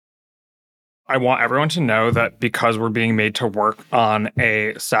I want everyone to know that because we're being made to work on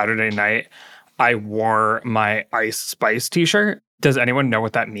a Saturday night, I wore my Ice Spice t-shirt. Does anyone know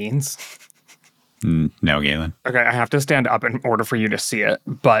what that means? No, Galen. Okay, I have to stand up in order for you to see it,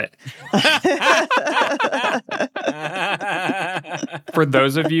 but for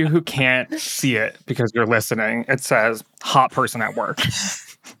those of you who can't see it because you're listening, it says hot person at work.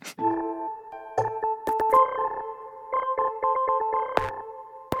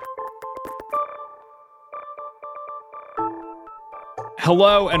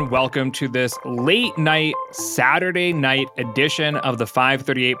 Hello and welcome to this late night Saturday night edition of the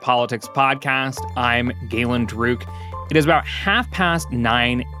 538 Politics podcast. I'm Galen Druk. It is about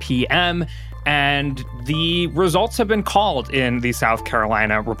 9:30 p.m. and the results have been called in the South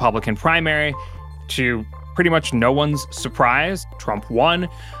Carolina Republican primary. To pretty much no one's surprise, Trump won.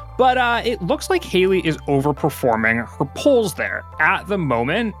 But it looks like Haley is overperforming her polls there. At the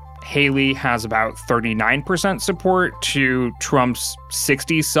moment, Haley has about 39% support to Trump's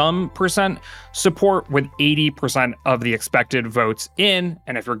 60-some% support, with 80% of the expected votes in.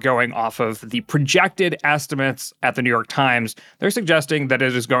 And if you're going off of the projected estimates at the New York Times, they're suggesting that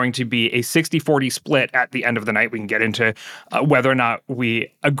it is going to be a 60-40 split at the end of the night. We can get into whether or not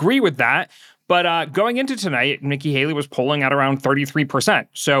we agree with that. But going into tonight, Nikki Haley was polling at around 33%,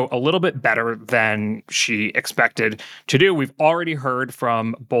 so a little bit better than she expected to do. We've already heard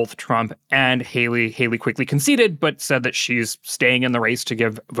from both Trump and Haley. Haley quickly conceded, but said that she's staying in the race to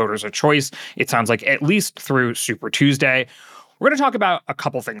give voters a choice. It sounds like at least through Super Tuesday. We're going to talk about a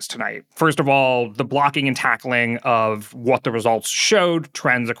couple things tonight. First of all, the blocking and tackling of what the results showed,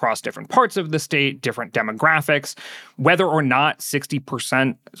 trends across different parts of the state, different demographics, whether or not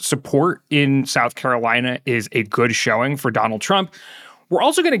 60% support in South Carolina is a good showing for Donald Trump. We're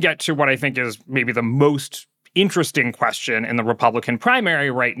also going to get to what I think is maybe the most interesting question in the Republican primary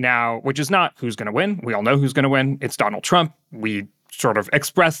right now, which is not who's going to win. We all know who's going to win. It's Donald Trump. We sort of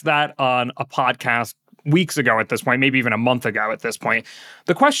expressed that on a podcast weeks ago at this point, maybe even a month ago at this point.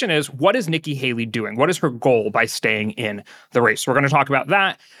 The question is, what is Nikki Haley doing? What is her goal by staying in the race? So we're going to talk about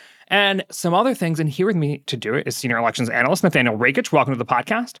that and some other things. And here with me to do it is senior elections analyst Nathaniel Rakich. Welcome to the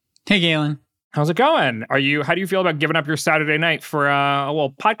podcast. Hey, Galen. How's it going? How do you feel about giving up your Saturday night for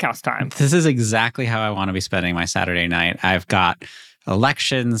podcast time? This is exactly how I want to be spending my Saturday night. I've got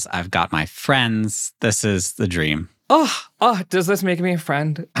elections. I've got my friends. This is the dream. Oh, does this make me a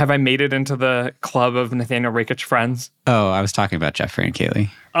friend? Have I made it into the club of Nathaniel Rakich friends? Oh, I was talking about Jeffrey and Kaylee.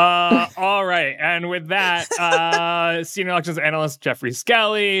 All right. And with that, senior elections analyst Jeffrey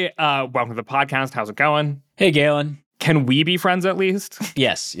Skelly, welcome to the podcast. How's it going? Hey, Galen. Can we be friends at least?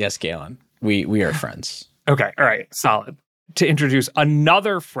 Yes, Galen. We are friends. Okay. All right. Solid. To introduce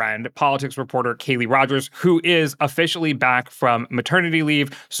another friend, politics reporter Kaylee Rogers, who is officially back from maternity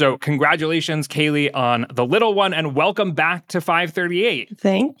leave. So congratulations, Kaylee, on the little one, and welcome back to 538.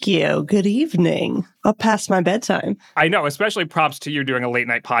 Thank you. Good evening. Up past my bedtime. I know, especially props to you doing a late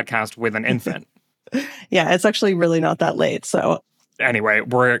night podcast with an infant. Yeah, it's actually really not that late. So anyway,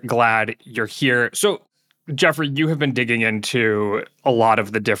 we're glad you're here. So Jeffrey, you have been digging into a lot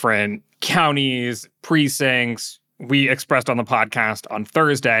of the different counties, precincts. We expressed on the podcast on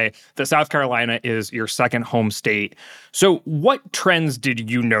Thursday that South Carolina is your second home state. So what trends did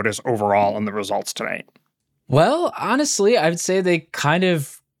you notice overall in the results tonight? Well, honestly, I would say they kind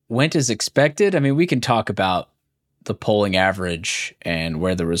of went as expected. I mean, we can talk about the polling average and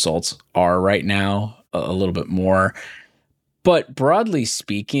where the results are right now a little bit more. But broadly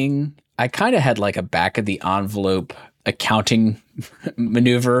speaking, I kind of had like a back of the envelope accounting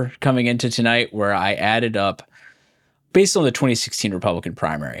maneuver coming into tonight where I added up, based on the 2016 Republican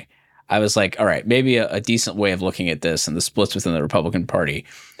primary, I was like, all right, maybe a decent way of looking at this and the splits within the Republican Party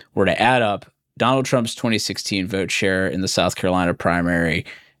were to add up Donald Trump's 2016 vote share in the South Carolina primary,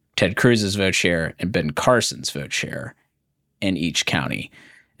 Ted Cruz's vote share, and Ben Carson's vote share in each county,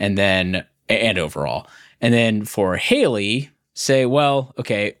 and overall. And then for Haley, say, well,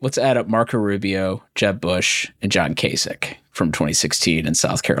 okay, let's add up Marco Rubio, Jeb Bush, and John Kasich from 2016 in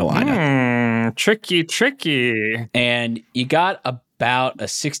South Carolina. Tricky. And you got about a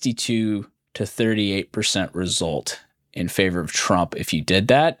 62 to 38% result in favor of Trump if you did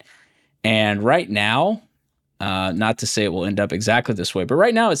that. And right now, not to say it will end up exactly this way, but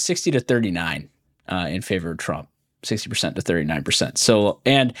right now it's 60 to 39 in favor of Trump, 60% to 39%. So,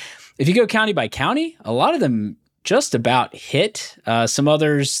 and if you go county by county, a lot of them just about hit. Some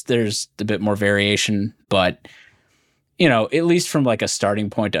others, there's a bit more variation, but you know, at least from like a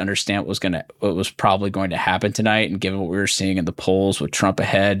starting point to understand what was probably going to happen tonight, and given what we were seeing in the polls with Trump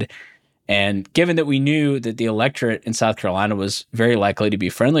ahead, and given that we knew that the electorate in South Carolina was very likely to be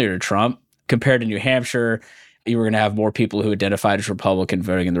friendlier to Trump, compared to New Hampshire, you were going to have more people who identified as Republican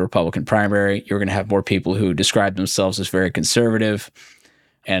voting in the Republican primary. You were going to have more people who described themselves as very conservative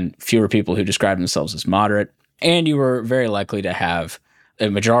and fewer people who described themselves as moderate. And you were very likely to have a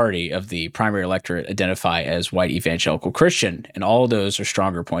majority of the primary electorate identify as white evangelical Christian. And all of those are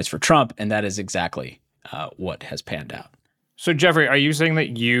stronger points for Trump. And that is exactly what has panned out. So, Jeffrey, are you saying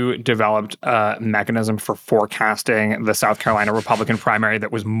that you developed a mechanism for forecasting the South Carolina Republican primary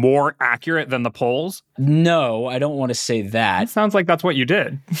that was more accurate than the polls? No, I don't want to say that. It sounds like that's what you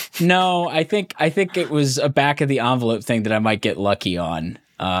did. No, I think it was a back of the envelope thing that I might get lucky on.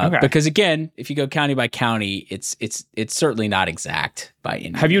 Okay. Because again, if you go county by county, it's certainly not exact by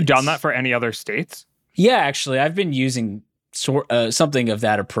any Have you means. done that for any other states? Yeah, actually, I've been using something of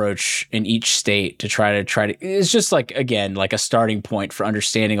that approach in each state to try to. It's just like, again, like a starting point for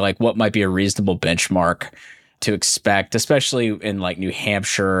understanding like what might be a reasonable benchmark to expect, especially in like New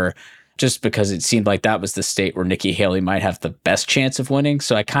Hampshire, just because it seemed like that was the state where Nikki Haley might have the best chance of winning.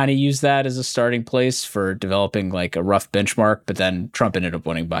 So I kind of used that as a starting place for developing like a rough benchmark, but then Trump ended up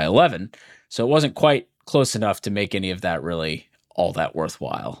winning by 11. So it wasn't quite close enough to make any of that really all that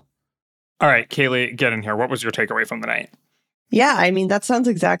worthwhile. All right, Kaylee, get in here. What was your takeaway from the night? Yeah, I mean, that sounds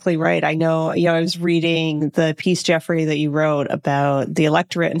exactly right. I know, I was reading the piece, Jeffrey, that you wrote about the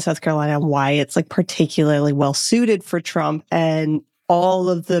electorate in South Carolina and why it's like particularly well suited for Trump. And all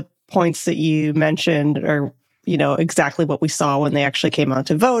of the points that you mentioned are, exactly what we saw when they actually came out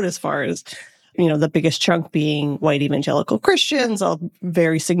to vote, as far as, the biggest chunk being white evangelical Christians, a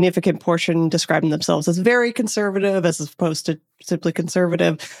very significant portion describing themselves as very conservative as opposed to simply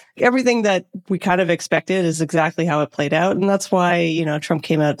conservative. Everything that we kind of expected is exactly how it played out. And that's why, Trump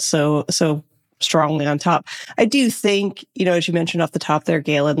came out so strongly on top. I do think, as you mentioned off the top there,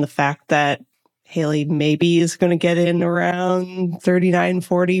 Galen, the fact that Haley maybe is going to get in around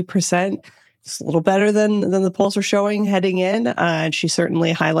 39-40%. It's a little better than the polls are showing heading in. And she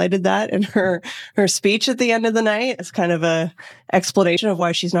certainly highlighted that in her speech at the end of the night as kind of a explanation of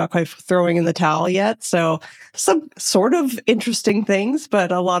why she's not quite throwing in the towel yet. So some sort of interesting things,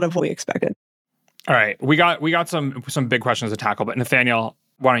 but a lot of what we expected. All right. We got some big questions to tackle, but Nathaniel,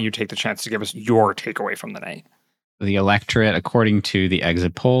 why don't you take the chance to give us your takeaway from the night? The electorate, according to the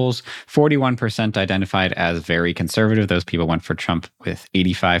exit polls, 41% identified as very conservative. Those people went for Trump with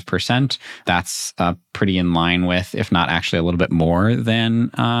 85%. That's pretty in line with, if not actually a little bit more than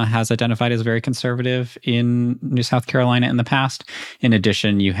has identified as very conservative in New South Carolina in the past. In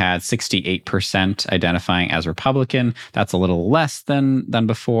addition, you had 68% identifying as Republican. That's a little less than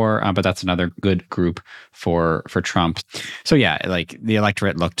before, but that's another good group for Trump. So yeah, like the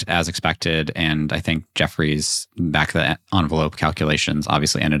electorate looked as expected, and I think Jeffrey's back of the envelope calculations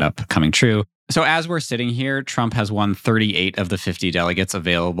obviously ended up coming true. So as we're sitting here, Trump has won 38 of the 50 delegates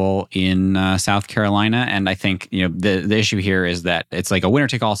available in South Carolina. And I think, the issue here is that it's like a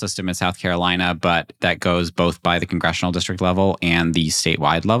winner-take-all system in South Carolina, but that goes both by the congressional district level and the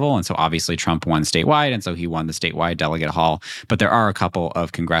statewide level. And so obviously Trump won statewide, and so he won the statewide delegate haul. But there are a couple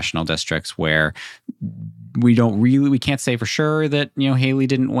of congressional districts where we can't say for sure that, Haley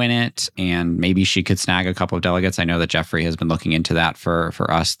didn't win it, and maybe she could snag a couple of delegates. I know that Jeffrey has been looking into that for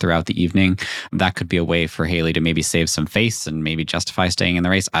us throughout the evening. That could be a way for Haley to maybe save some face and maybe justify staying in the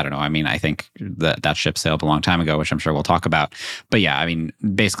race. I don't know. I mean, I think that ship sailed a long time ago, which I'm sure we'll talk about. But yeah, I mean,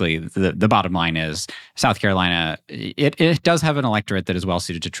 basically the bottom line is South Carolina, it does have an electorate that is well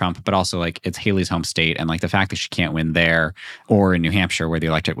suited to Trump, but also like it's Haley's home state. And like the fact that she can't win there or in New Hampshire where the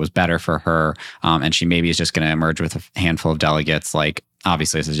electorate was better for her, and she maybe is just going to emerge with a handful of delegates. Like,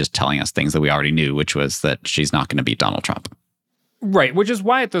 obviously, this is just telling us things that we already knew, which was that she's not going to beat Donald Trump. Right, which is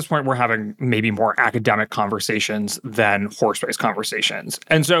why at this point we're having maybe more academic conversations than horse race conversations.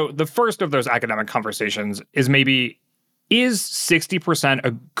 And so the first of those academic conversations is maybe, is 60%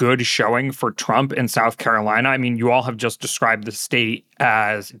 a good showing for Trump in South Carolina? I mean, you all have just described the state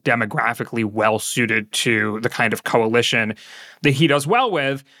as demographically well suited to the kind of coalition that he does well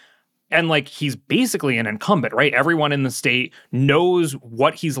with. And like, he's basically an incumbent, right? Everyone in the state knows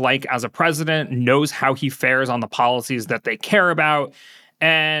what he's like as a president, knows how he fares on the policies that they care about,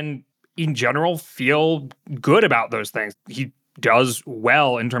 and in general feel good about those things. He does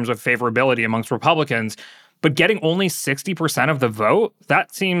well in terms of favorability amongst Republicans, but getting only 60% of the vote,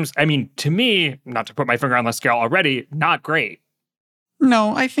 that seems, I mean, to me, not to put my finger on the scale already, not great.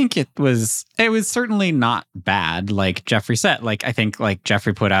 No, I think it was certainly not bad. Like Jeffrey said, like I think like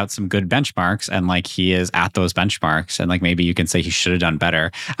Jeffrey put out some good benchmarks and like he is at those benchmarks and like maybe you can say he should have done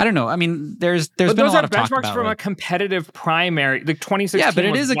better. I don't know. I mean, there's been a lot of talk about benchmarks from like, a competitive primary. Like 2016 yeah, but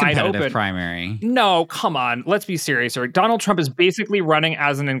it was is a wide competitive open. primary. No, come on. Let's be serious. Or Donald Trump is basically running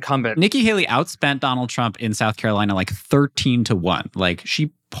as an incumbent. Nikki Haley outspent Donald Trump in South Carolina like 13-1. Like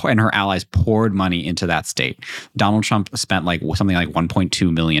she and her allies poured money into that state. Donald Trump spent like something like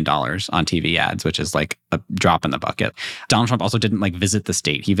 $1.2 million on TV ads, which is like a drop in the bucket. Donald Trump also didn't like visit the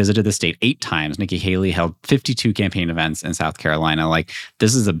state. He visited the state 8 times. Nikki Haley held 52 campaign events in South Carolina. Like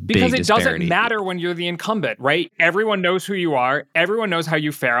this is a big disparity. Because it doesn't matter when you're the incumbent, right? Everyone knows who you are. Everyone knows how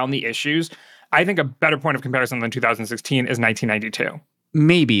you fare on the issues. I think a better point of comparison than 2016 is 1992.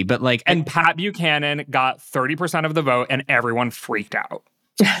 Maybe, but like... And Pat Buchanan got 30% of the vote and everyone freaked out.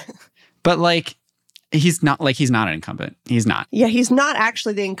 But like, he's not an incumbent. He's not. Yeah, he's not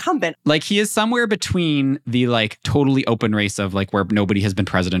actually the incumbent. Like he is somewhere between the like totally open race of like where nobody has been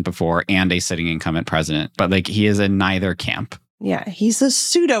president before and a sitting incumbent president. But like he is in neither camp. Yeah, he's a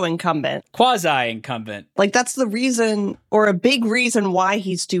pseudo-incumbent. Quasi-incumbent. Like that's the reason or a big reason why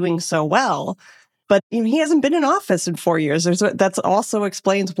he's doing so well. But you know, he hasn't been in office in 4 years. That's also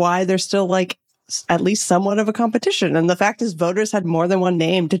explains why there's still like at least somewhat of a competition. And the fact is voters had more than one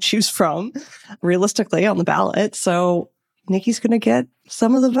name to choose from realistically on the ballot. So Nikki's going to get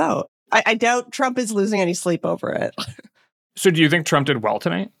some of the vote. I doubt Trump is losing any sleep over it. So do you think Trump did well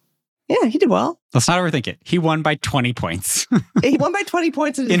tonight? Yeah, he did well. Let's not overthink it. He won by 20 points. He won by 20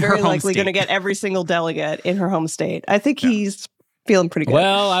 points and is In her very home likely going to state. get every single delegate in her home state. I think he's feeling pretty good.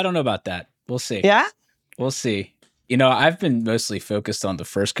 Well, I don't know about that. We'll see. Yeah? We'll see. You know, I've been mostly focused on the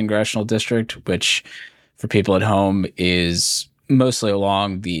 1st congressional district, which for people at home is mostly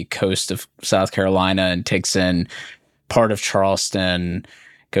along the coast of South Carolina and takes in part of Charleston,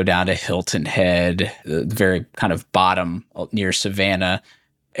 go down to Hilton Head, the very kind of bottom near Savannah,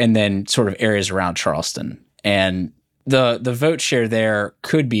 and then sort of areas around Charleston. And the vote share there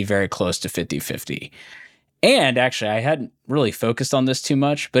could be very close to 50-50. And actually, I hadn't really focused on this too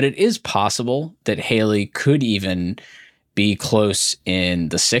much, but it is possible that Haley could even be close in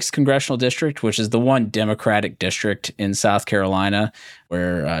the 6th congressional district, which is the one Democratic district in South Carolina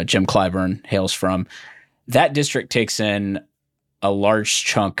where Jim Clyburn hails from. That district takes in a large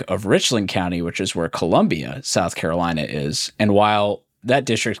chunk of Richland County, which is where Columbia, South Carolina is. And while that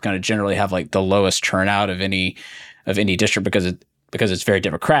district is going to generally have like the lowest turnout of any district because it's very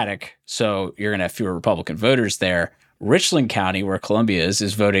Democratic, so you're going to have fewer Republican voters there. Richland County, where Columbia is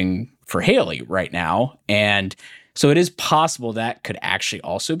voting for Haley right now. And so it is possible that could actually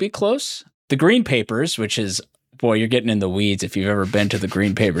also be close. The Green Papers, which is, boy, you're getting in the weeds if you've ever been to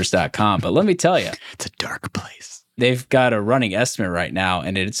thegreenpapers.com. But let me tell you, It's a dark place. they've got a running estimate right now,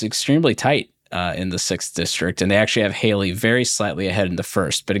 and it's extremely tight in the 6th district. And they actually have Haley very slightly ahead in the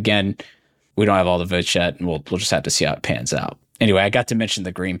 1st. But again, we don't have all the votes yet, and we'll just have to see how it pans out. Anyway, I got to mention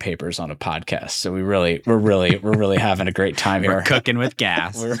the Green Papers on a podcast, so we're really having a great time here. We're cooking with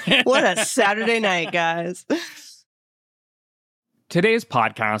gas. What a Saturday night, guys. Today's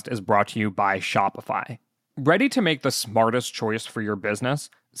podcast is brought to you by Shopify. Ready to make the smartest choice for your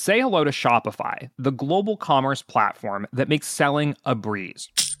business? Say hello to Shopify, the global commerce platform that makes selling a breeze.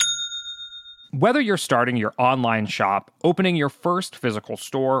 Whether you're starting your online shop, opening your first physical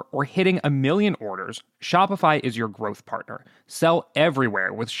store, or hitting 1 million orders, Shopify is your growth partner. Sell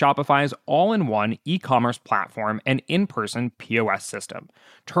everywhere with Shopify's all-in-one e-commerce platform and in-person POS system.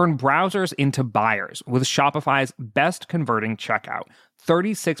 Turn browsers into buyers with Shopify's best converting checkout,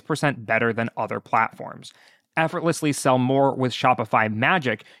 36% better than other platforms. Effortlessly sell more with Shopify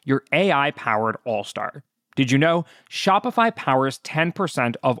Magic, your AI-powered all-star. Did you know Shopify powers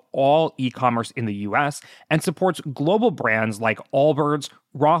 10% of all e-commerce in the US and supports global brands like Allbirds,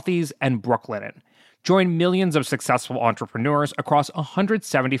 Rothy's, and Brooklinen. Join millions of successful entrepreneurs across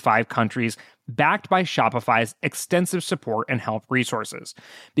 175 countries backed by Shopify's extensive support and help resources.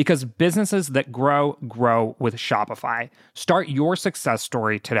 Because businesses that grow, grow with Shopify. Start your success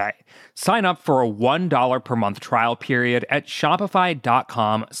story today. Sign up for a $1 per month trial period at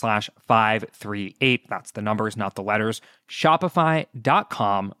shopify.com/538. That's the numbers, not the letters.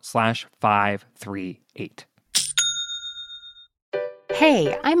 Shopify.com/538.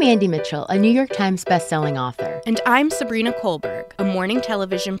 Hey, I'm Andy Mitchell, a New York Times bestselling author. And I'm Sabrina Kohlberg, a morning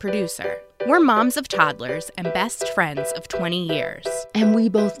television producer. We're moms of toddlers and best friends of 20 years. And we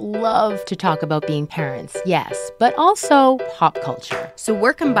both love to talk about being parents, yes, but also pop culture. So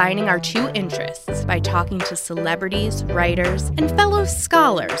we're combining our two interests by talking to celebrities, writers, and fellow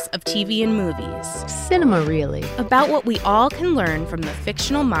scholars of TV and movies. Cinema, really. About what we all can learn from the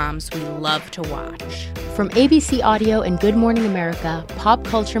fictional moms we love to watch. From ABC Audio and Good Morning America, Pop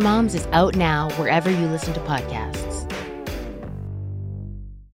Culture Moms is out now wherever you listen to podcasts.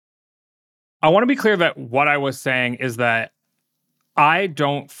 I want to be clear that what I was saying is that I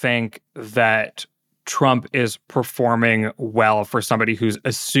don't think that Trump is performing well for somebody who's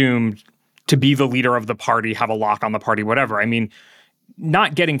assumed to be the leader of the party, have a lock on the party, whatever. I mean,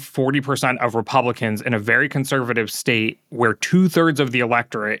 not getting 40% of Republicans in a very conservative state where 2/3 of the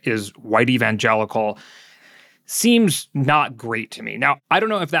electorate is white evangelical seems not great to me. Now, I don't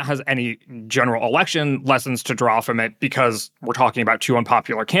know if that has any general election lessons to draw from it because we're talking about two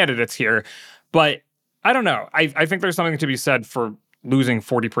unpopular candidates here, but I don't know. I think there's something to be said for losing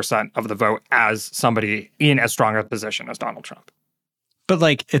 40% of the vote as somebody in as strong a position as Donald Trump.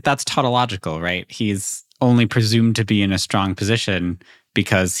 But that's tautological, right? He's only presumed to be in a strong position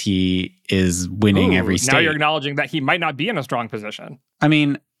because he is winning every state. Now you're acknowledging that he might not be in a strong position. I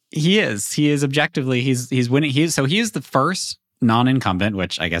mean, he is. He is objectively. He's winning. He is the first non-incumbent,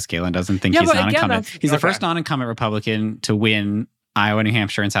 which I guess Galen doesn't think he's non-incumbent. He's the first non-incumbent Republican to win Iowa, New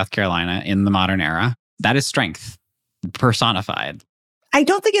Hampshire, and South Carolina in the modern era. That is strength personified. I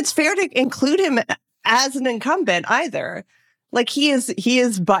don't think it's fair to include him as an incumbent either. He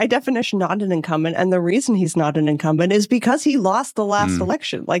is by definition not an incumbent, and the reason he's not an incumbent is because he lost the last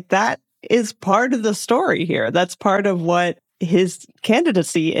election. That is part of the story here. That's part of what his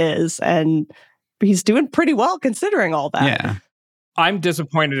candidacy is, and he's doing pretty well considering all that. Yeah. I'm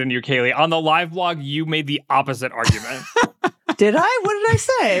disappointed in you, Kaylee. On the live blog, you made the opposite argument. Did I? What did I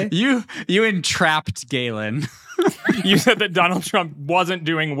say? You entrapped Galen. You said that Donald Trump wasn't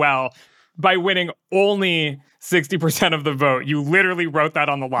doing well by winning only 60% of the vote. You literally wrote that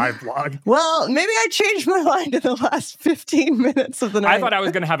on the live blog. Well, maybe I changed my mind in the last 15 minutes of the night. I thought I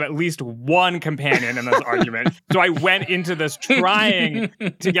was going to have at least one companion in this argument. So I went into this trying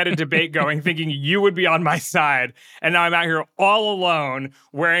to get a debate going, thinking you would be on my side. And now I'm out here all alone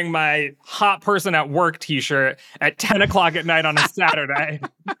wearing my hot person at work t-shirt at 10 o'clock at night on a Saturday.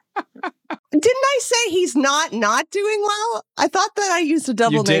 Didn't I say he's not doing well? I thought that I used a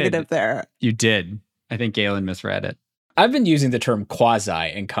double negative there. You did. I think Galen misread it. I've been using the term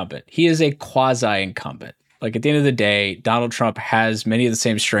quasi-incumbent. He is a quasi-incumbent. At the end of the day, Donald Trump has many of the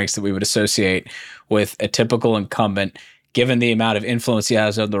same strengths that we would associate with a typical incumbent, given the amount of influence he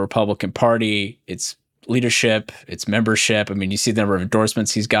has on the Republican Party, its leadership, its membership. I mean, you see the number of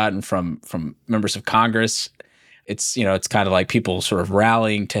endorsements he's gotten from members of Congress. It's kind of like people sort of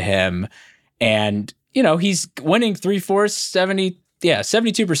rallying to him. And, he's winning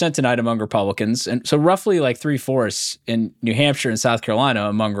 72% tonight among Republicans. And so roughly 3/4 in New Hampshire and South Carolina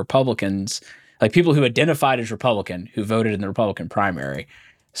among Republicans, people who identified as Republican, who voted in the Republican primary.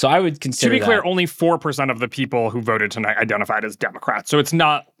 So I would consider To be clear, only 4% of the people who voted tonight identified as Democrats. So it's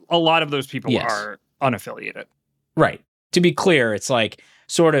not, a lot of those people are unaffiliated. Right. To be clear, it's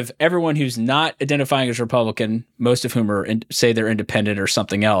sort of everyone who's not identifying as Republican, most of whom say they're independent or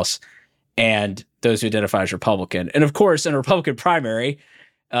something else, and those who identify as Republican. And of course, in a Republican primary,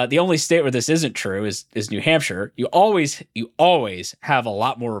 the only state where this isn't true is New Hampshire. You always have a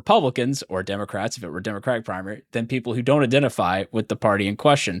lot more Republicans or Democrats, if it were a Democratic primary, than people who don't identify with the party in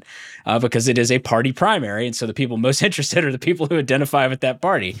question, because it is a party primary. And so the people most interested are the people who identify with that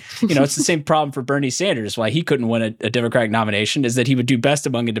party. It's the same problem for Bernie Sanders. Why he couldn't win a Democratic nomination is that he would do best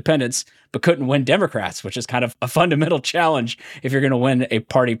among independents, but couldn't win Democrats, which is kind of a fundamental challenge if you're going to win a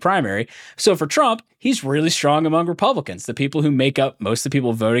party primary. So for Trump, he's really strong among Republicans, the people who make up most of the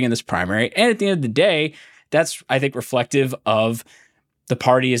people voting in this primary. And at the end of the day, that's, I think, reflective of the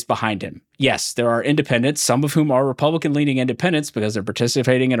party is behind him. Yes, there are independents, some of whom are Republican-leaning independents because they're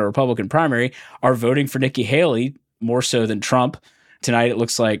participating in a Republican primary, are voting for Nikki Haley more so than Trump. Tonight, it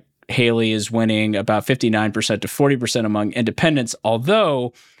looks like Haley is winning about 59% to 40% among independents,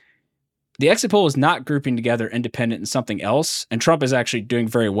 although the exit poll is not grouping together independent and something else. And Trump is actually doing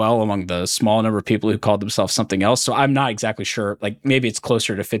very well among the small number of people who called themselves something else. So I'm not exactly sure. Maybe it's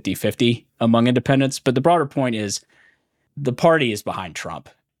closer to 50-50 among independents. But the broader point is the party is behind Trump.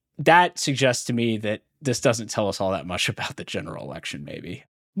 That suggests to me that this doesn't tell us all that much about the general election, maybe.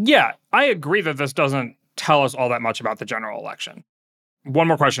 Yeah, I agree that this doesn't tell us all that much about the general election. One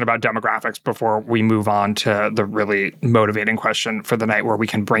more question about demographics before we move on to the really motivating question for the night where we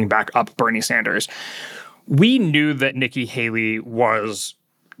can bring back up Bernie Sanders. We knew that Nikki Haley was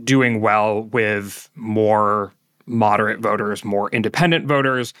doing well with more moderate voters, more independent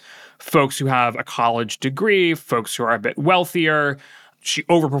voters, folks who have a college degree, folks who are a bit wealthier. She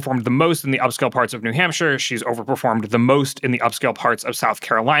overperformed the most in the upscale parts of New Hampshire. She's overperformed the most in the upscale parts of South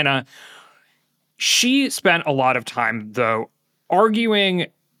Carolina. She spent a lot of time, though, arguing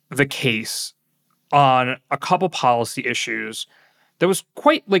the case on a couple policy issues that was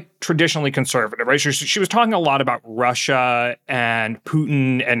quite traditionally conservative, right? She was talking a lot about Russia and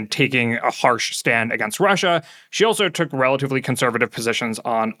Putin and taking a harsh stand against Russia. She also took relatively conservative positions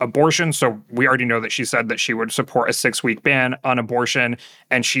on abortion. So we already know that she said that she would support a 6-week ban on abortion.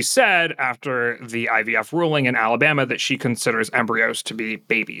 And she said after the IVF ruling in Alabama that she considers embryos to be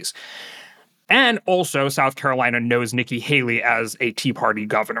babies. And also, South Carolina knows Nikki Haley as a Tea Party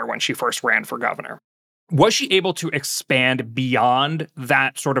governor when she first ran for governor. Was she able to expand beyond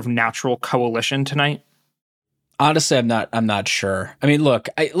that sort of natural coalition tonight? Honestly, I'm not sure. I mean, look,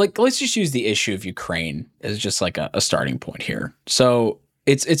 let's just use the issue of Ukraine as just like a starting point here. So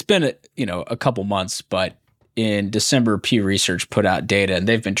it's been a couple months, but in December, Pew Research put out data, and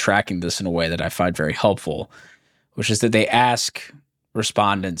they've been tracking this in a way that I find very helpful, which is that they ask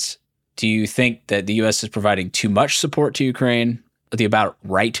respondents, do you think that the U.S. is providing too much support to Ukraine, the about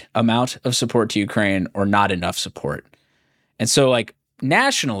right amount of support to Ukraine, or not enough support? And so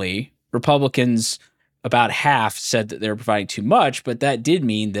nationally, Republicans, about half said that they were providing too much, but that did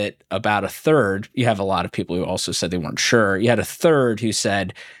mean that about a third, you have a lot of people who also said they weren't sure. You had a third who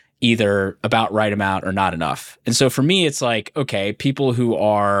said either about right amount or not enough. And so for me, it's okay, people who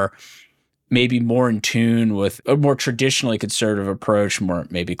are maybe more in tune with a more traditionally conservative approach, more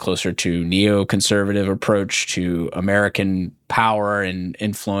maybe closer to neoconservative approach to American power and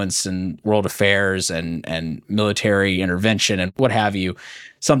influence and world affairs and military intervention and what have you,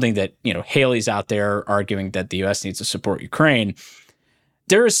 something that, Haley's out there arguing that the U.S. needs to support Ukraine.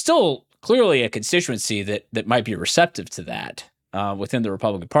 There is still clearly a constituency that might be receptive to that within the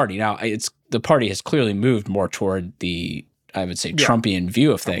Republican Party. Now, the party has clearly moved more toward the, I would say, Trumpian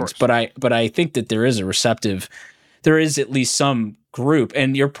view of things. But I think that there is at least some group,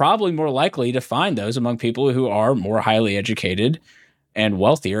 and you're probably more likely to find those among people who are more highly educated and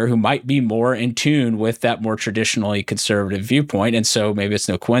wealthier, who might be more in tune with that more traditionally conservative viewpoint. And so maybe it's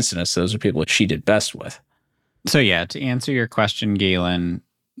no coincidence those are people that she did best with. So yeah, to answer your question, Galen,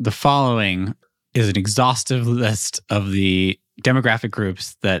 the following is an exhaustive list of the demographic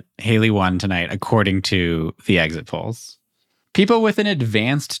groups that Haley won tonight, according to the exit polls. People with an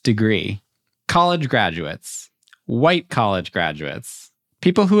advanced degree, college graduates, white college graduates,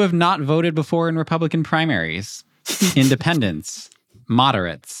 people who have not voted before in Republican primaries, independents,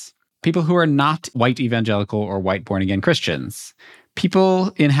 moderates, people who are not white evangelical or white born-again Christians,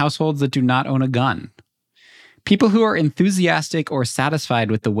 people in households that do not own a gun, people who are enthusiastic or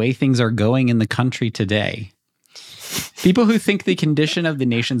satisfied with the way things are going in the country today, people who think the condition of the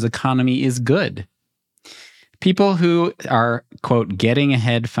nation's economy is good, people who are, quote, getting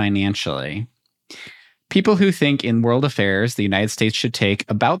ahead financially. People who think in world affairs the United States should take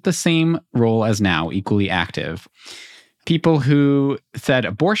about the same role as now, equally active. People who said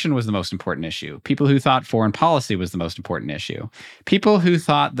abortion was the most important issue. People who thought foreign policy was the most important issue. People who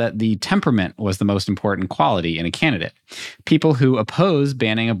thought that the temperament was the most important quality in a candidate. People who oppose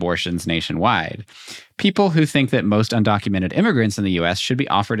banning abortions nationwide. People who think that most undocumented immigrants in the U.S. should be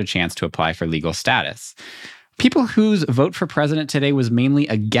offered a chance to apply for legal status. People whose vote for president today was mainly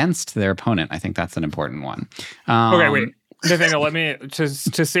against their opponent. I think that's an important one. Okay, wait. Nathaniel, let me, to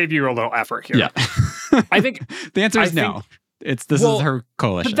save you a little effort here. Yeah. I think the answer is no. This is her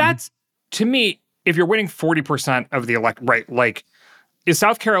coalition. But that's, to me, if you're winning 40% of the right, is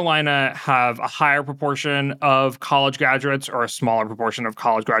South Carolina have a higher proportion of college graduates or a smaller proportion of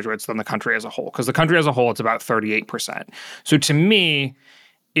college graduates than the country as a whole? Because the country as a whole, it's about 38%. So to me,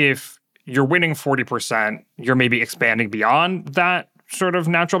 if you're winning 40%, you're maybe expanding beyond that sort of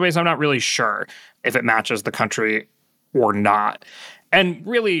natural base. I'm not really sure if it matches the country or not. And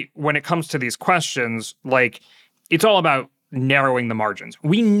really, when it comes to these questions, it's all about narrowing the margins.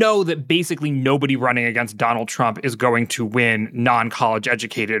 We know that basically nobody running against Donald Trump is going to win non-college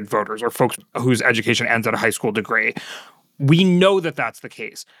educated voters or folks whose education ends at a high school degree. We know that that's the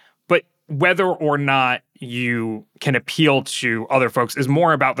case. But whether or not you can appeal to other folks is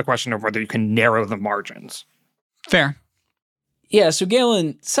more about the question of whether you can narrow the margins. Fair. Yeah, so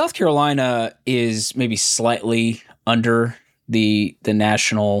Galen, South Carolina is maybe slightly under the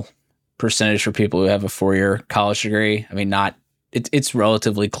national percentage for people who have a 4-year college degree. I mean, it's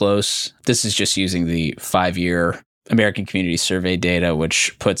relatively close. This is just using the 5-year American Community Survey data,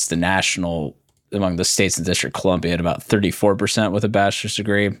 which puts the national among the states in District of Columbia at about 34% with a bachelor's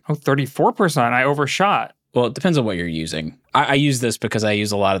degree. Oh, 34%. I overshot. Well, it depends on what you're using. I use this because I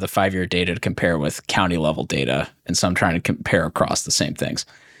use a lot of the 5-year data to compare with county level data. And so I'm trying to compare across the same things.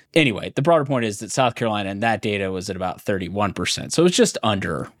 Anyway, the broader point is that South Carolina and that data was at about 31%. So it's just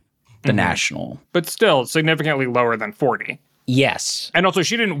under the national. But still significantly lower than 40. Yes. And also,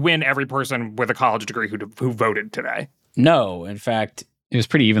 she didn't win every person with a college degree who voted today. No, in fact, It was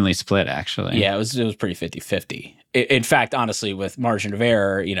pretty evenly split, actually. yeah, it was pretty 50-50. In fact, honestly, with margin of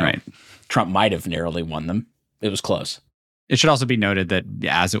error, Right. Trump might have narrowly won them. It was close. It should also be noted that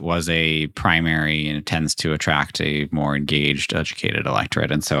as it was a primary, and it tends to attract a more engaged, educated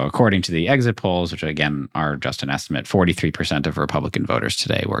electorate. And so according to the exit polls, which again are just an estimate, 43% of Republican voters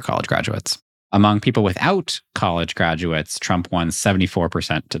today were college graduates. Among people without college graduates, Trump won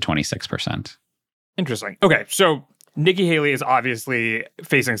 74% to 26%. Interesting. Okay, so Nikki Haley is obviously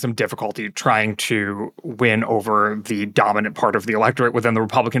facing some difficulty trying to win over the dominant part of the electorate within the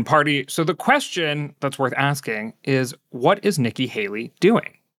Republican Party. So the question that's worth asking is, what is Nikki Haley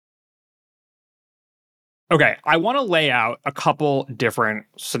doing? Okay, I want to lay out a couple different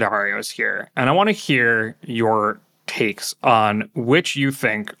scenarios here, and I want to hear your takes on which you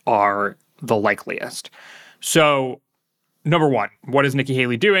think are the likeliest. So, number one, what is Nikki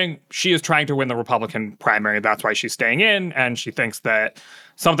Haley doing? She is trying to win the Republican primary. That's why she's staying in. And she thinks that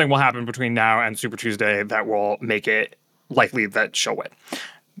something will happen between now and Super Tuesday that will make it likely that she'll win.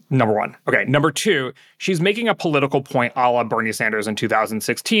 Number one. Okay. Number two, she's making a political point a la Bernie Sanders in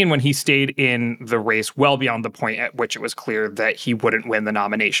 2016 when he stayed in the race well beyond the point at which it was clear that he wouldn't win the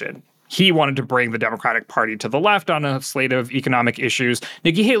nomination. He wanted to bring the Democratic Party to the left on a slate of economic issues.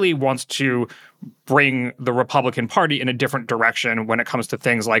 Nikki Haley wants to bring the Republican Party in a different direction when it comes to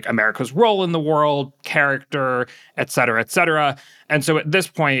things like America's role in the world, character, et cetera, et cetera. And so at this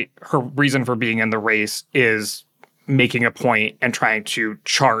point, her reason for being in the race is making a point and trying to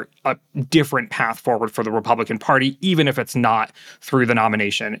chart a different path forward for the Republican Party, even if it's not through the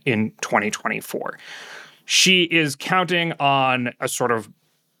nomination in 2024. She is counting on a sort of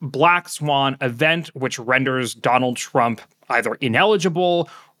black swan event, which renders Donald Trump either ineligible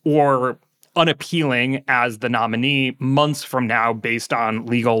or unappealing as the nominee months from now based on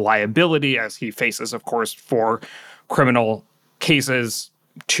legal liability, as he faces, of course, 4 criminal cases,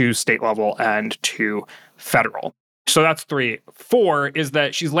 2 state level and 2 federal. So that's 3. 4 is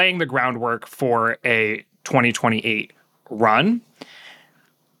that she's laying the groundwork for a 2028 run.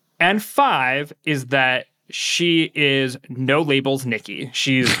 And 5 is that she is no labels Nikki.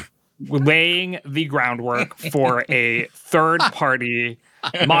 She's laying the groundwork for a third-party,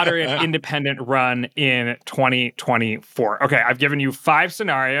 moderate, independent run in 2024. Okay, I've given you 5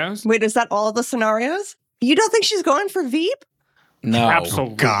 scenarios. Wait, is that all the scenarios? You don't think she's going for Veep? No.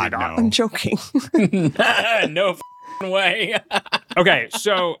 Absolutely God, not. no. I'm joking. No way. Okay,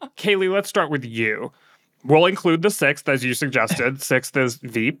 so Kaylee, let's start with you. We'll include the 6th, as you suggested. 6th is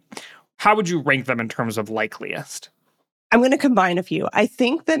Veep. How would you rank them in terms of likeliest? I'm going to combine a few. I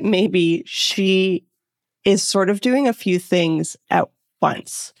think that maybe she is sort of doing a few things at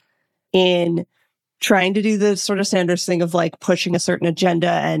once in trying to do the sort of Sanders thing of like pushing a certain agenda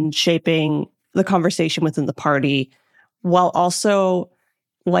and shaping the conversation within the party, while also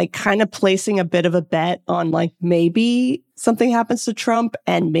like kind of placing a bit of a bet on like maybe something happens to Trump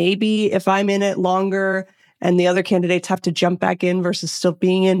and maybe if I'm in it longer and the other candidates have to jump back in versus still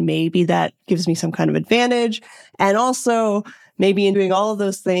being in, maybe that gives me some kind of advantage. And also, maybe in doing all of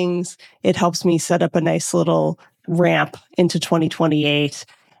those things, it helps me set up a nice little ramp into 2028.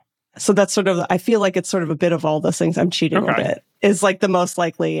 So that's sort of, I feel like it's sort of a bit of all those things. I'm cheating a bit. Is like the most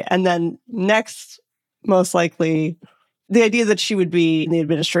likely. And then next, most likely, the idea that she would be in the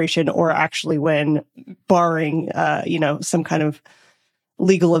administration or actually win, barring, some kind of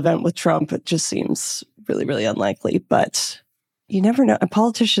legal event with Trump, it just seems really, really unlikely. But you never know. And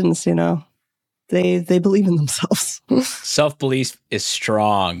politicians, they believe in themselves. Self-belief is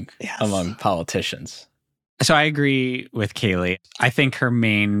strong among politicians. So I agree with Kaylee. I think her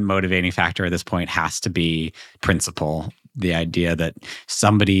main motivating factor at this point has to be principle. The idea that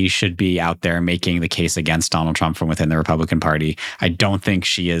somebody should be out there making the case against Donald Trump from within the Republican Party. I don't think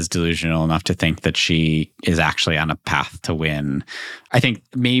she is delusional enough to think that she is actually on a path to win. I think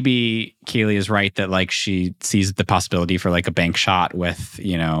maybe Kaylee is right that like she sees the possibility for like a bank shot with,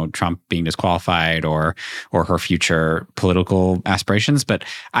 Trump being disqualified or her future political aspirations. But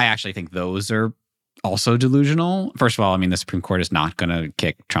I actually think those are also delusional. First of all, I mean, the Supreme Court is not going to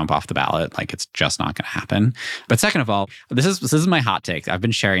kick Trump off the ballot. Like, it's just not going to happen. But second of all, this is my hot take. I've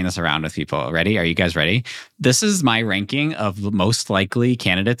been sharing this around with people. Ready? Are you guys ready? This is my ranking of the most likely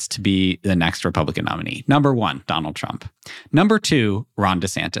candidates to be the next Republican nominee. Number 1, Donald Trump. Number 2, Ron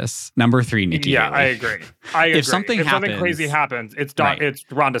DeSantis. Number 3, Nikki Haley. I agree. If something crazy happens, it's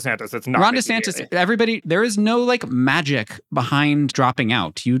Ron DeSantis. It's not Ron Nikki DeSantis. Haley. Everybody, there is no like magic behind dropping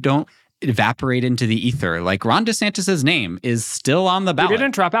out. You don't evaporate into the ether. Like, Ron DeSantis' name is still on the ballot. He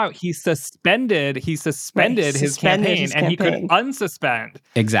didn't drop out. He suspended his campaign, and he could unsuspend.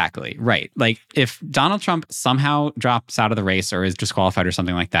 Exactly. Right. Like, if Donald Trump somehow drops out of the race or is disqualified or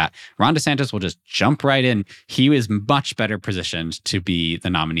something like that, Ron DeSantis will just jump right in. He is much better positioned to be the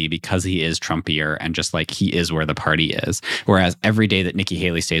nominee because he is Trumpier and just like he is where the party is. Whereas every day that Nikki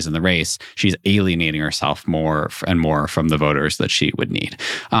Haley stays in the race, she's alienating herself more and more from the voters that she would need.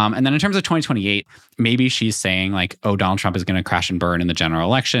 And then in terms of 2028, maybe she's saying like, oh, Donald Trump is going to crash and burn in the general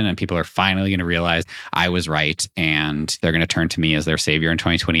election and people are finally going to realize I was right and they're going to turn to me as their savior in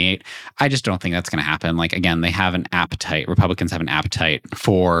 2028. I just don't think that's going to happen. Like, again, they have an appetite. Republicans have an appetite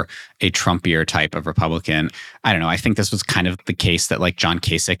for a Trumpier type of Republican. I don't know. I think this was kind of the case that like John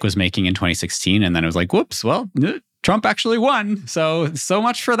Kasich was making in 2016. And then it was like, whoops, well, Trump actually won. So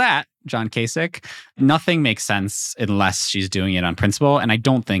much for that, John Kasich. Nothing makes sense unless she's doing it on principle. And I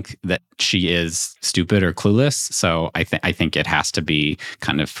don't think that she is stupid or clueless. So I think it has to be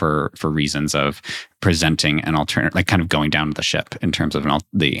kind of for reasons of presenting an alternative, like kind of going down with the ship in terms of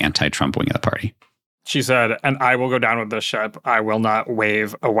the anti-Trump wing of the party. She said, and I will go down with the ship. I will not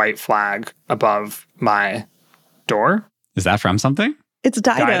wave a white flag above my door. Is that from something? It's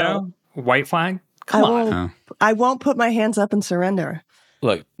Dido. White flag? Come on. I won't put my hands up and surrender.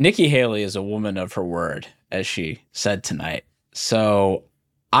 Look, Nikki Haley is a woman of her word, as she said tonight. So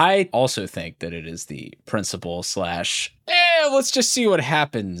I also think that it is the principle / let's just see what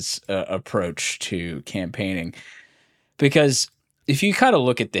happens approach to campaigning. Because if you kind of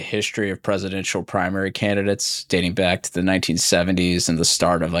look at the history of presidential primary candidates dating back to the 1970s and the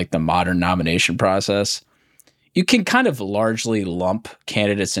start of like the modern nomination process, you can kind of largely lump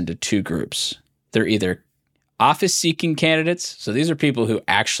candidates into 2 groups. They're either office-seeking candidates. So these are people who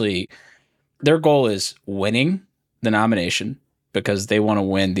actually, their goal is winning the nomination because they want to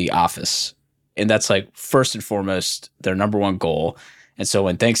win the office. And that's like first and foremost their number one goal. And so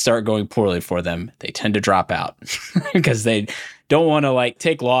when things start going poorly for them, they tend to drop out because they don't want to like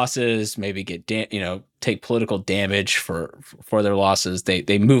take losses, maybe get take political damage for their losses.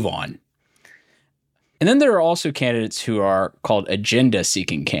 They move on. And then there are also candidates who are called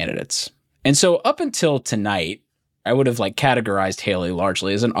agenda-seeking candidates. And so up until tonight, I would have like categorized Haley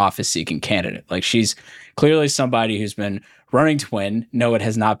largely as an office-seeking candidate. Like, she's clearly somebody who's been running to win. No, it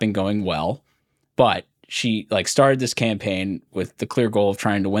has not been going well, but she like started this campaign with the clear goal of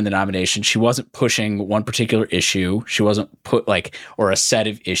trying to win the nomination. She wasn't pushing one particular issue. She wasn't or a set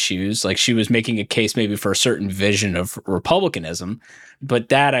of issues. Like, she was making a case maybe for a certain vision of republicanism, but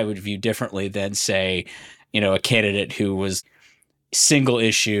that I would view differently than say, a candidate who was single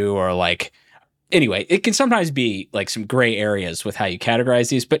issue or like, anyway, it can sometimes be like some gray areas with how you categorize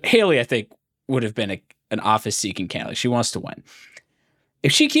these, but Haley, I think, would have been an office-seeking candidate. She wants to win.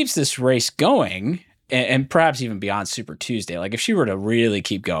 If she keeps this race going, and perhaps even beyond Super Tuesday, like if she were to really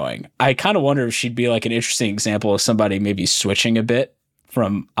keep going, I kind of wonder if she'd be like an interesting example of somebody maybe switching a bit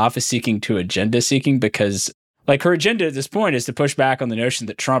from office-seeking to agenda-seeking, because like her agenda at this point is to push back on the notion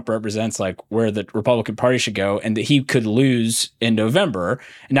that Trump represents like where the Republican Party should go and that he could lose in November.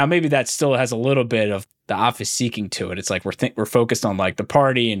 And now maybe that still has a little bit of the office seeking to it. It's like we're focused on like the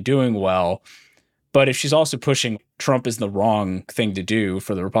party and doing well. But if she's also pushing Trump is the wrong thing to do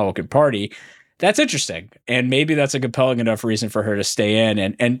for the Republican Party, that's interesting. And maybe that's a compelling enough reason for her to stay in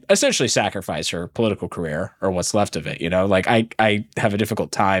and essentially sacrifice her political career or what's left of it. Like I have a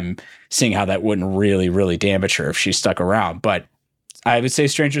difficult time seeing how that wouldn't really, really damage her if she stuck around. But I would say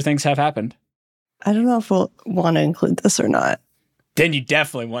stranger things have happened. I don't know if we'll want to include this or not. Then you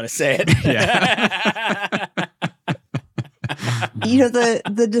definitely want to say it. Yeah.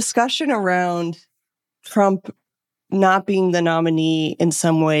 The discussion around Trump not being the nominee in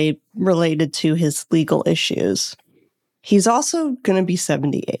some way related to his legal issues. He's also going to be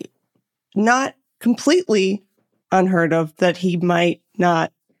 78. Not completely unheard of that he might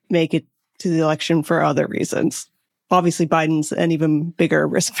not make it to the election for other reasons. Obviously, Biden's an even bigger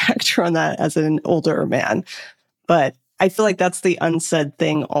risk factor on that as an older man. But I feel like that's the unsaid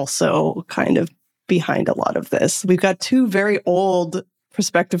thing also kind of behind a lot of this. We've got 2 very old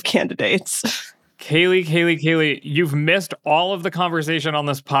prospective candidates. Kaylee, you've missed all of the conversation on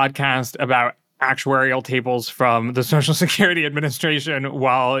this podcast about actuarial tables from the Social Security Administration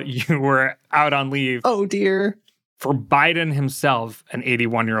while you were out on leave. Oh, dear. For Biden himself, an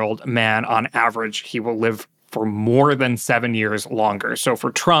 81-year-old man, on average, he will live for more than 7 years longer. So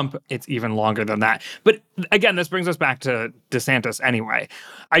for Trump, it's even longer than that. But again, this brings us back to DeSantis anyway.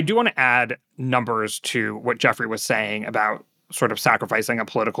 I do want to add numbers to what Jeffrey was saying about sort of sacrificing a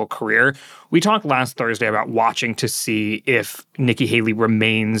political career. We talked last Thursday about watching to see if Nikki Haley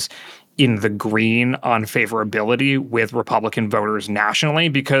remains in the green on favorability with Republican voters nationally,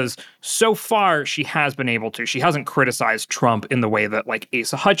 because so far she has been able to. She hasn't criticized Trump in the way that like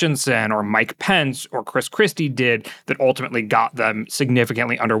Asa Hutchinson or Mike Pence or Chris Christie did that ultimately got them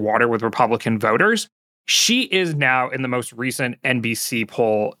significantly underwater with Republican voters. She is now, in the most recent NBC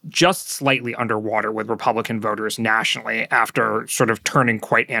poll, just slightly underwater with Republican voters nationally after sort of turning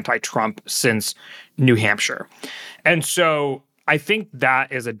quite anti-Trump since New Hampshire. And so I think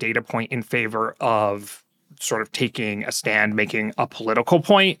that is a data point in favor of sort of taking a stand, making a political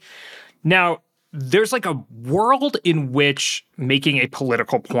point. Now, there's like a world in which making a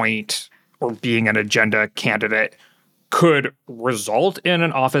political point or being an agenda candidate could result in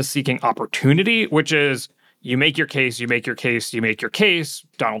an office-seeking opportunity, which is you make your case, you make your case, you make your case.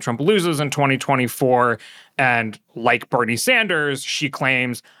 Donald Trump loses in 2024. And like Bernie Sanders, she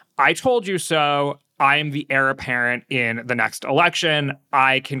claims, I told you so. I am the heir apparent in the next election.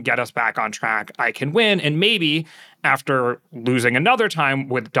 I can get us back on track. I can win. And maybe after losing another time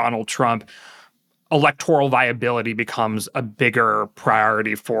with Donald Trump, electoral viability becomes a bigger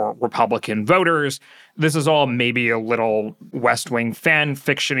priority for Republican voters. This is all maybe a little West Wing fan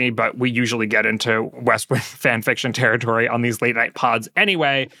fiction-y, but we usually get into West Wing fan fiction territory on these late night pods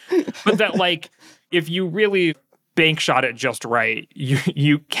anyway. But that like, if you really bank shot it just right,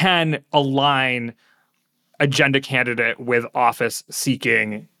 you can align agenda candidate with office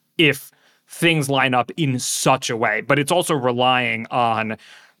seeking if things line up in such a way. But it's also relying on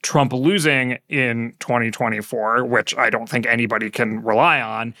Trump losing in 2024, which I don't think anybody can rely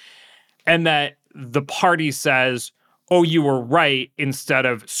on, and that the party says, oh, you were right, instead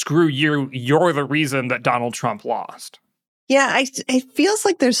of screw you, you're the reason that Donald Trump lost. Yeah, it feels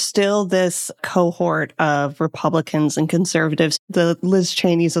like there's still this cohort of Republicans and conservatives, the Liz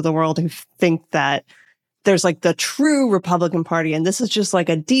Cheneys of the world, who think that there's like the true Republican Party, and this is just like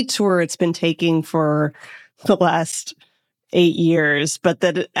a detour it's been taking for the last 8 years, but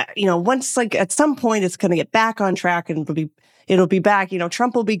that, once like at some point it's going to get back on track and it'll be back,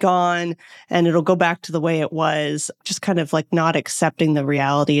 Trump will be gone and it'll go back to the way it was, just kind of like not accepting the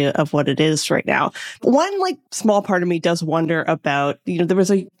reality of what it is right now. One like small part of me does wonder about, there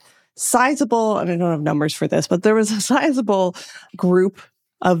was a sizable, and I don't have numbers for this, but there was a sizable group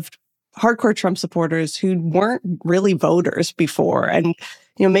of hardcore Trump supporters who weren't really voters before and,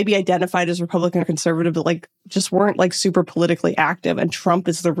 maybe identified as Republican or conservative, but like just weren't like super politically active. And Trump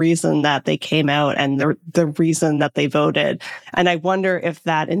is the reason that they came out and the reason that they voted. And I wonder if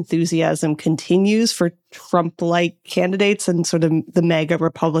that enthusiasm continues for Trump-like candidates and sort of the mega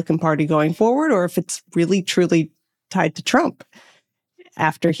Republican Party going forward, or if it's really truly tied to Trump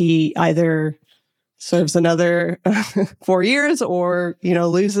after he either serves another 4 years or,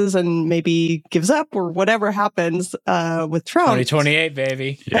 loses and maybe gives up or whatever happens with Trump. 2028,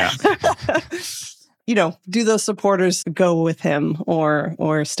 baby. Yeah. Do those supporters go with him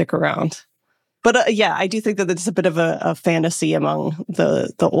or stick around? But I do think that it's a bit of a fantasy among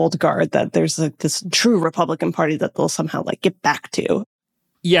the old guard that there's this true Republican Party that they'll somehow like get back to.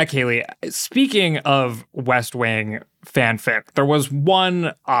 Yeah, Kaylee, speaking of West Wing fanfic, there was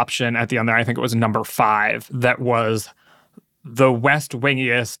one option at the end there, I think it was number 5, that was the West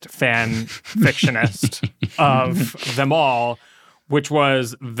Wingiest fan fictionist of them all, which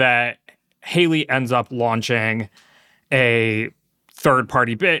was that Haley ends up launching a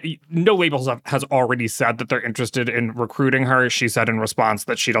third-party bid. No Labels has already said that they're interested in recruiting her. She said in response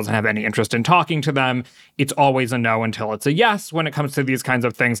that she doesn't have any interest in talking to them. It's always a no until it's a yes when it comes to these kinds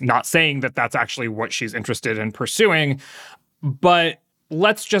of things, not saying that that's actually what she's interested in pursuing. But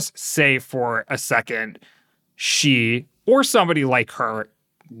let's just say for a second, she or somebody like her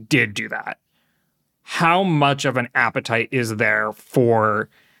did do that. How much of an appetite is there for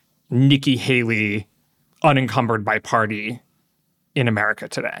Nikki Haley unencumbered by party in America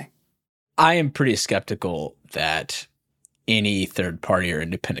today? I am pretty skeptical that any third party or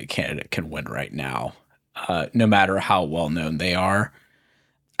independent candidate can win right now, no matter how well known they are.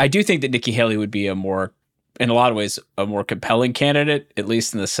 I do think that Nikki Haley would be in a lot of ways, a more compelling candidate, at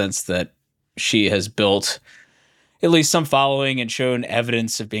least in the sense that she has built at least some following and shown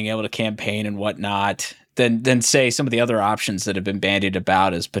evidence of being able to campaign and whatnot. than say some of the other options that have been bandied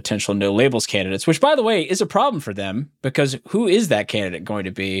about as potential no labels candidates, which, by the way, is a problem for them, because who is that candidate going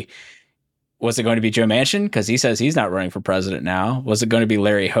to be? Was it going to be Joe Manchin? Because he says he's not running for president now. Was it going to be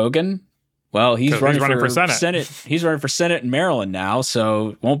Larry Hogan? Well, he's running for Senate. He's running for Senate in Maryland now, so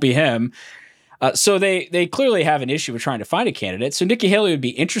it won't be him. So they clearly have an issue with trying to find a candidate. So Nikki Haley would be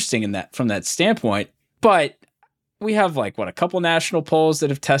interesting in that from that standpoint. But we have a couple national polls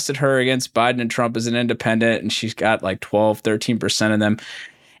that have tested her against Biden and Trump as an independent, and she's got 12, 13% of them.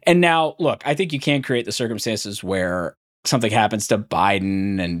 And now, look, I think you can create the circumstances where something happens to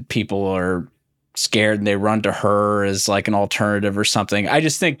Biden and people are scared and they run to her as an alternative or something. I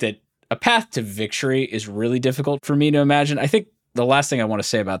just think that a path to victory is really difficult for me to imagine. I think the last thing I want to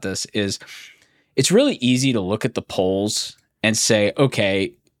say about this is it's really easy to look at the polls and say,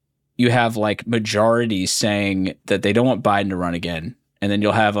 okay, you have majorities saying that they don't want Biden to run again. And then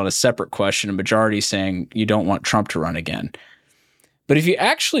you'll have on a separate question, a majority saying you don't want Trump to run again. But if you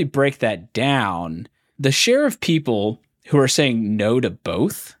actually break that down, the share of people who are saying no to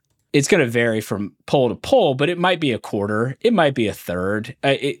both, it's going to vary from poll to poll, but it might be a quarter, it might be a third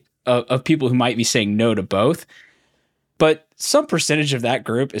of people who might be saying no to both. But some percentage of that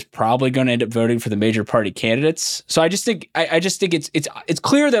group is probably going to end up voting for the major party candidates. So I just think it's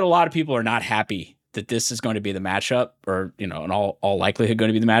clear that a lot of people are not happy that this is going to be the matchup, or in all likelihood going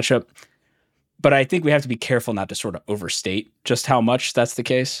to be the matchup. But I think we have to be careful not to sort of overstate just how much that's the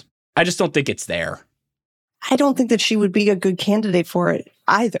case. I just don't think it's there. I don't think that she would be a good candidate for it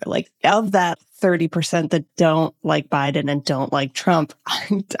either. Of that 30% that don't like Biden and don't like Trump,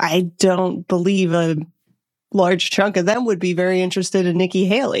 I don't believe a large chunk of them would be very interested in Nikki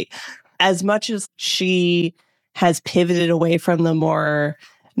Haley. As much as she has pivoted away from the more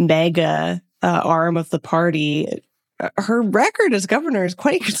MAGA arm of the party, her record as governor is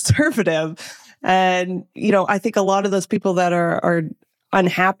quite conservative. And, I think a lot of those people that are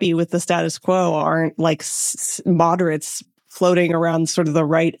unhappy with the status quo aren't moderates floating around sort of the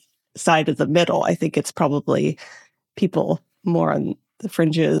right side of the middle. I think it's probably people more on the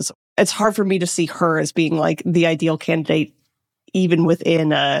fringes. It's hard for me to see her as being the ideal candidate, even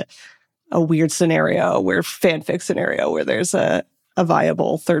within a weird scenario, fanfic scenario where there's a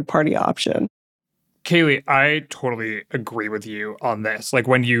viable third party option. Kaylee, I totally agree with you on this.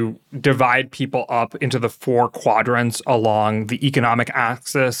 When you divide people up into the 4 quadrants along the economic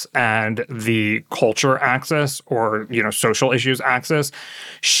axis and the culture axis, or, social issues axis,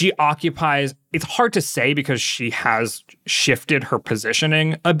 she occupies, it's hard to say because she has shifted her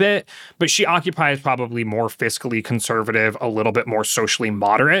positioning a bit, but she occupies probably more fiscally conservative, a little bit more socially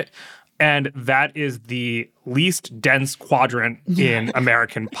moderate. And that is the least dense quadrant in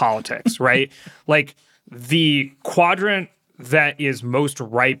American politics, right? The quadrant that is most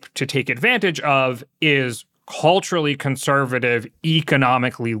ripe to take advantage of is culturally conservative,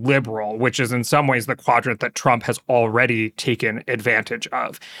 economically liberal, which is in some ways the quadrant that Trump has already taken advantage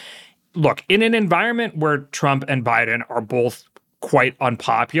of. Look, in an environment where Trump and Biden are both quite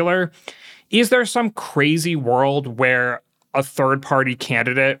unpopular, is there some crazy world where a third-party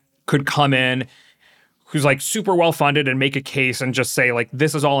candidate could come in who's super well-funded and make a case and just say,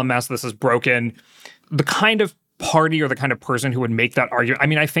 this is all a mess, this is broken? The kind of party or the kind of person who would make that argument,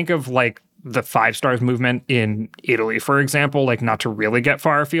 I think of the Five Stars movement in Italy, for example, not to really get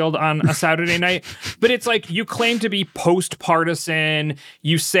far afield on a Saturday night, but it's you claim to be post-partisan,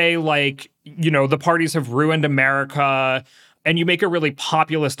 you say the parties have ruined America, and you make a really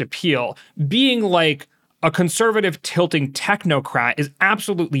populist appeal. Being a conservative tilting technocrat is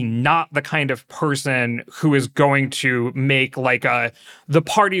absolutely not the kind of person who is going to make the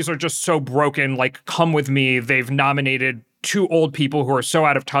parties are just so broken, come with me, they've nominated 2 old people who are so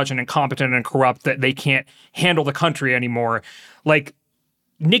out of touch and incompetent and corrupt that they can't handle the country anymore.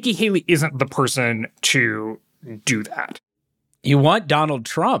 Nikki Haley isn't the person to do that. You want Donald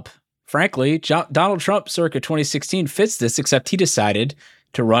Trump. Frankly, Donald Trump circa 2016 fits this, except he decided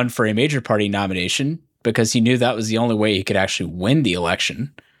to run for a major party nomination because he knew that was the only way he could actually win the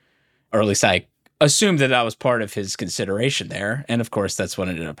election. Or at least I assumed that was part of his consideration there. And of course, that's what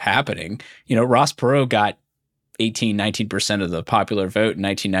ended up happening. Ross Perot got 19% of the popular vote in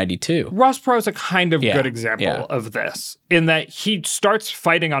 1992. Ross Perot is a kind of good example of this, in that he starts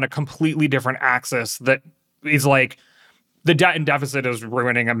fighting on a completely different axis that is the debt and deficit is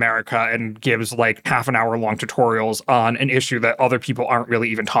ruining America, and gives half an hour long tutorials on an issue that other people aren't really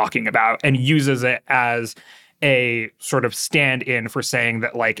even talking about, and uses it as a sort of stand-in for saying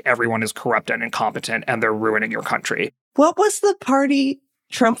that everyone is corrupt and incompetent and they're ruining your country. What was the party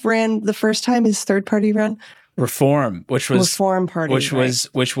Trump ran the first time, his third party run? Reform, which was Reform Party,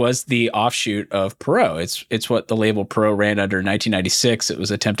 which was the offshoot of Perot. It's what the label Perot ran under in 1996. It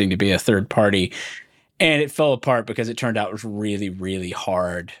was attempting to be a third party, and it fell apart because it turned out it was really, really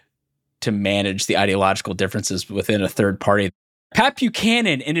hard to manage the ideological differences within a third party. Pat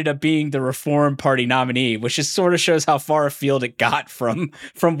Buchanan ended up being the Reform Party nominee, which just sort of shows how far afield it got from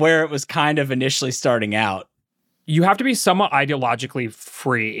where it was kind of initially starting out. You have to be somewhat ideologically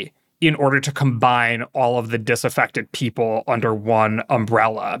free in order to combine all of the disaffected people under one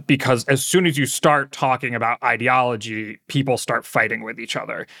umbrella, because as soon as you start talking about ideology, people start fighting with each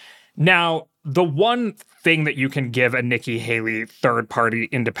other. Now, the one thing that you can give a Nikki Haley third-party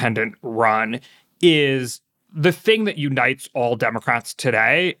independent run is the thing that unites all Democrats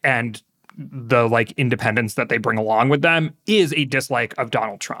today and the independence that they bring along with them is a dislike of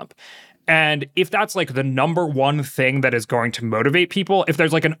Donald Trump. And if that's the number one thing that is going to motivate people, if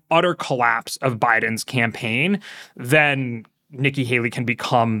there's an utter collapse of Biden's campaign, then Nikki Haley can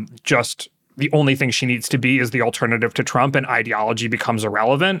become just the only thing she needs to be is the alternative to Trump, and ideology becomes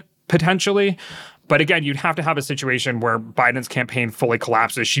irrelevant, potentially. But again, you'd have to have a situation where Biden's campaign fully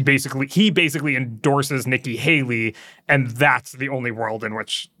collapses. He basically endorses Nikki Haley, and that's the only world in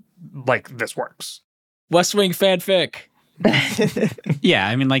which this works. West Wing fanfic. Yeah,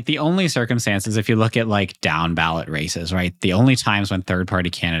 I mean, the only circumstances, if you look at down ballot races, right? The only times when third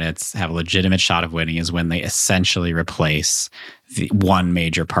party candidates have a legitimate shot of winning is when they essentially replace the one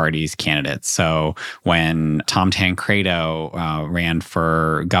major party's candidate. So when Tom Tancredo ran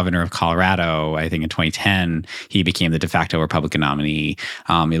for governor of Colorado, I think in 2010, he became the de facto Republican nominee.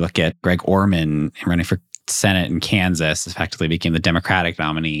 You look at Greg Orman running for Senate in Kansas, effectively became the Democratic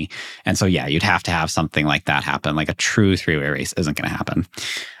nominee. And so, yeah, you'd have to have something like that happen. A true three-way race isn't going to happen.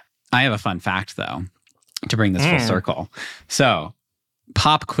 I have a fun fact, though, to bring this full circle. So,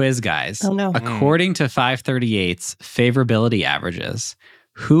 pop quiz, guys. Oh, no. According to 538's favorability averages,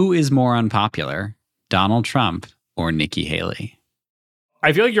 who is more unpopular, Donald Trump or Nikki Haley?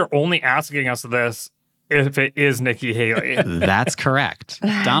 I feel like you're only asking us this if it is Nikki Haley. That's correct.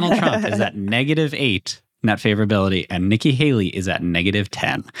 Donald Trump is at -8 net favorability, and Nikki Haley is at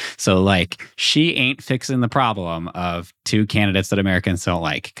 -10. So, she ain't fixing the problem of two candidates that Americans don't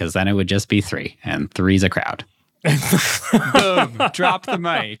like, because then it would just be 3, and 3's a crowd. Boom. Drop the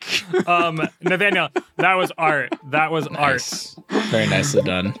mic. Nathaniel, that was art. That was Nice. Very nicely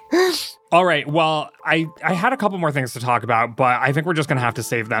done. All right. Well, I had a couple more things to talk about, but I think we're just going to have to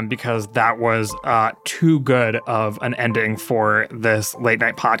save them because that was too good of an ending for this late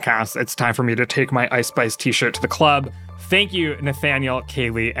night podcast. It's time for me to take my Ice Spice t-shirt to the club. Thank you, Nathaniel,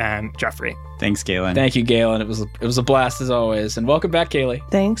 Kaylee, and Jeffrey. Thanks, Galen. Thank you, Galen. It was a blast as always. And welcome back, Kaylee.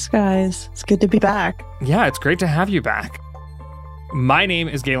 Thanks, guys. It's good to be back. Yeah, it's great to have you back. My name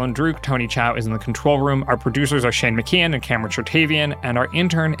is Galen Druk. Tony Chow is in the control room. Our producers are Shane McKeon and Cameron Chertavian, and our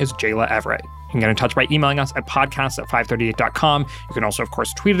intern is Jayla Everett. You can get in touch by emailing us at podcast@538.com. You can also, of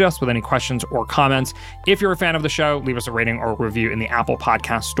course, tweet at us with any questions or comments. If you're a fan of the show, leave us a rating or a review in the Apple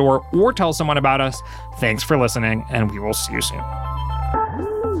Podcast Store or tell someone about us. Thanks for listening, and we will see you soon.